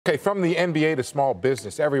Okay, from the NBA to small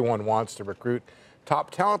business, everyone wants to recruit top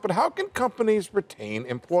talent, but how can companies retain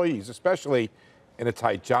employees, especially in a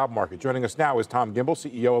tight job market? Joining us now is Tom Gimbel,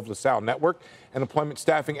 CEO of LaSalle Network, an employment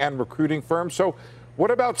staffing and recruiting firm. So what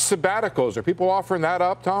about sabbaticals? Are people offering that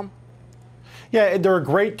up, Tom? Yeah, they're a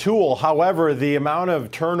great tool. However, the amount of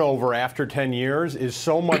turnover after 10 years is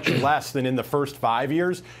so much less than in the first 5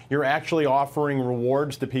 years. You're actually offering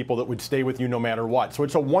rewards to people that would stay with you no matter what. So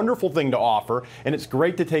it's a wonderful thing to offer, and it's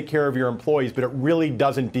great to take care of your employees, but it really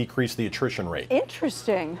doesn't decrease the attrition rate.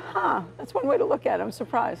 Interesting. Huh. That's one way to look at it. I'm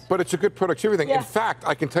surprised. But it's a good productivity thing. Yeah. In fact,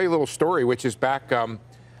 I can tell you a little story, which is back, I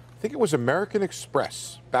think it was American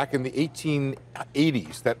Express back in the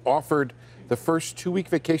 1880s that offered the first 2-week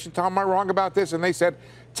vacation. Tom, am I wrong about this? And they said,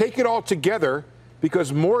 take it all together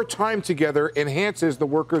because more time together enhances the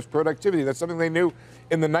worker's productivity. That's something they knew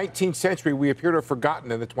in the 19th century. We appear to have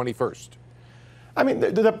forgotten in the 21st. I mean,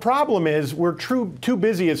 the problem is we're too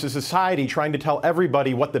busy as a society trying to tell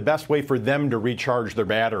everybody what the best way for them to recharge their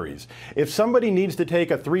batteries. If somebody needs to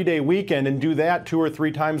take a 3-day weekend and do that 2 or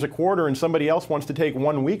 3 times a quarter, and somebody else wants to take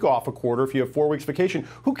 1 week off a quarter if you have 4 weeks vacation,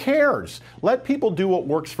 who cares? Let people do what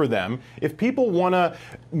works for them. If people want to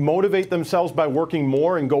motivate themselves by working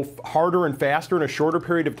more and go harder and faster in a shorter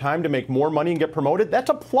period of time to make more money and get promoted, that's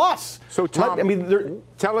a plus. So, Tom,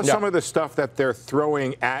 tell us some of the stuff that they're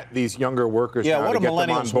throwing at these younger workers. Yeah, what do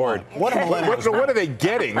millennials want? What do millennials what are they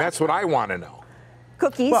getting? That's what I want to know.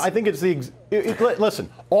 Cookies. Well, I think it's listen,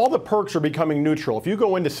 all the perks are becoming neutral. If you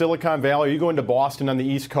go into Silicon Valley, or you go into Boston on the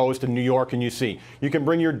East Coast and New York and you can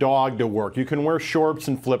bring your dog to work. You can wear shorts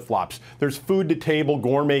and flip-flops. There's food to table,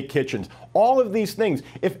 gourmet kitchens. All of these things.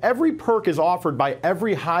 If every perk is offered by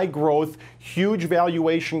every high-growth, huge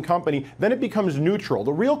valuation company, then it becomes neutral.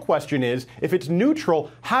 The real question is, if it's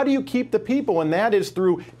neutral, how do you keep the people? And that is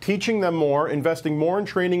through teaching them more, investing more in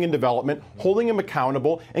training and development, holding them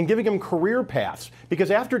accountable, and giving them career paths.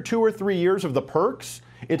 Because after 2 or 3 years of the perks,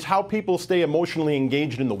 it's how people stay emotionally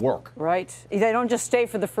engaged in the work. Right. They don't just stay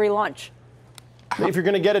for the free lunch. If you're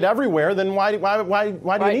going to get it everywhere, then why do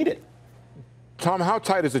you need it? Tom, how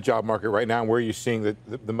tight is the job market right now, and where are you seeing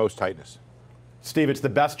the most tightness? Steve, it's the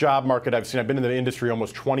best job market I've seen. I've been in the industry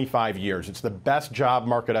almost 25 years. It's the best job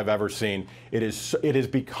market I've ever seen. It is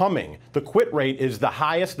becoming, the quit rate is the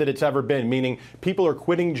highest that it's ever been, meaning people are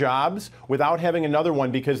quitting jobs without having another one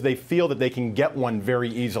because they feel that they can get one very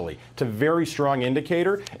easily. It's a very strong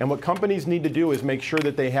indicator, and what companies need to do is make sure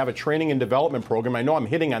that they have a training and development program. I know I'm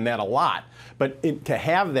hitting on that a lot, but to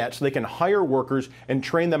have that so they can hire workers and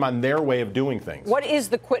train them on their way of doing things. What is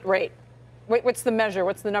the quit rate? What's the measure?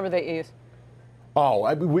 What's the number they use? Oh,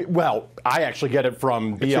 I actually get it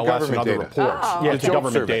from BLS and other reports. Oh. Yeah, it's a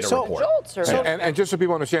government data report. And just so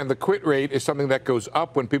people understand, the quit rate is something that goes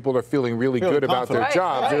up when people are feeling really good about their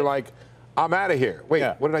jobs. They're like, I'm out of here. Wait,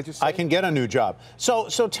 what did I just say? I can get a new job. So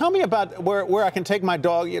tell me about where I can take my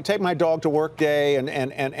dog to work day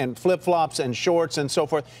and flip-flops and shorts and so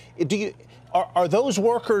forth. Are those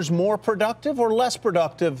workers more productive or less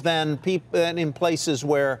productive than in places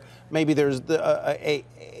where maybe there's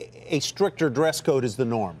a stricter dress code is the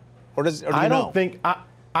norm? Or do you know?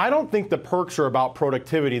 I don't think the perks are about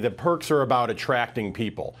productivity. The perks are about attracting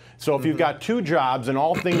people. So if you've got 2 jobs and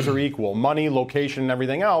all things are equal, money, location, and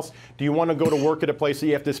everything else, do you want to go to work at a place that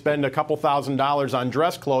you have to spend a couple $1,000s on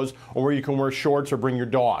dress clothes, or where you can wear shorts or bring your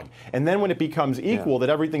dog? And then when it becomes equal, that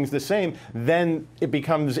everything's the same, then it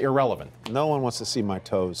becomes irrelevant. No one wants to see my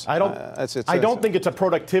toes. I don't think it's a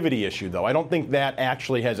productivity issue, though. I don't think that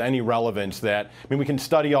actually has any relevance. I mean, we can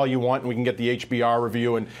study all you want, and we can get the HBR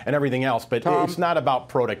review and everything else, but it's not about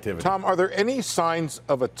productivity. Tom, are there any signs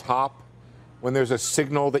of a top when there's a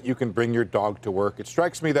signal that you can bring your dog to work? It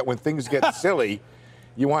strikes me that when things get silly,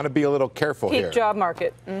 you want to be a little careful here. Peak job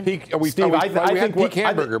market. Steve, I think peak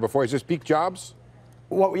hamburger before. Is this peak jobs?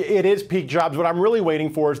 Well, it is peak jobs. What I'm really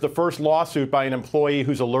waiting for is the first lawsuit by an employee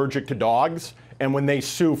who's allergic to dogs, and when they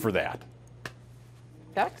sue for that.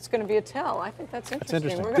 That's going to be a tell. I think that's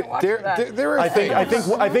interesting. We're going to watch that.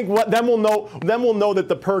 Then we'll know that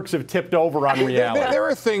the perks have tipped over on reality. There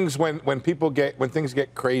are things when things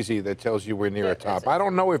get crazy that tells you we're near a top. I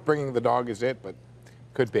don't know if bringing the dog is it, but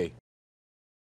could be.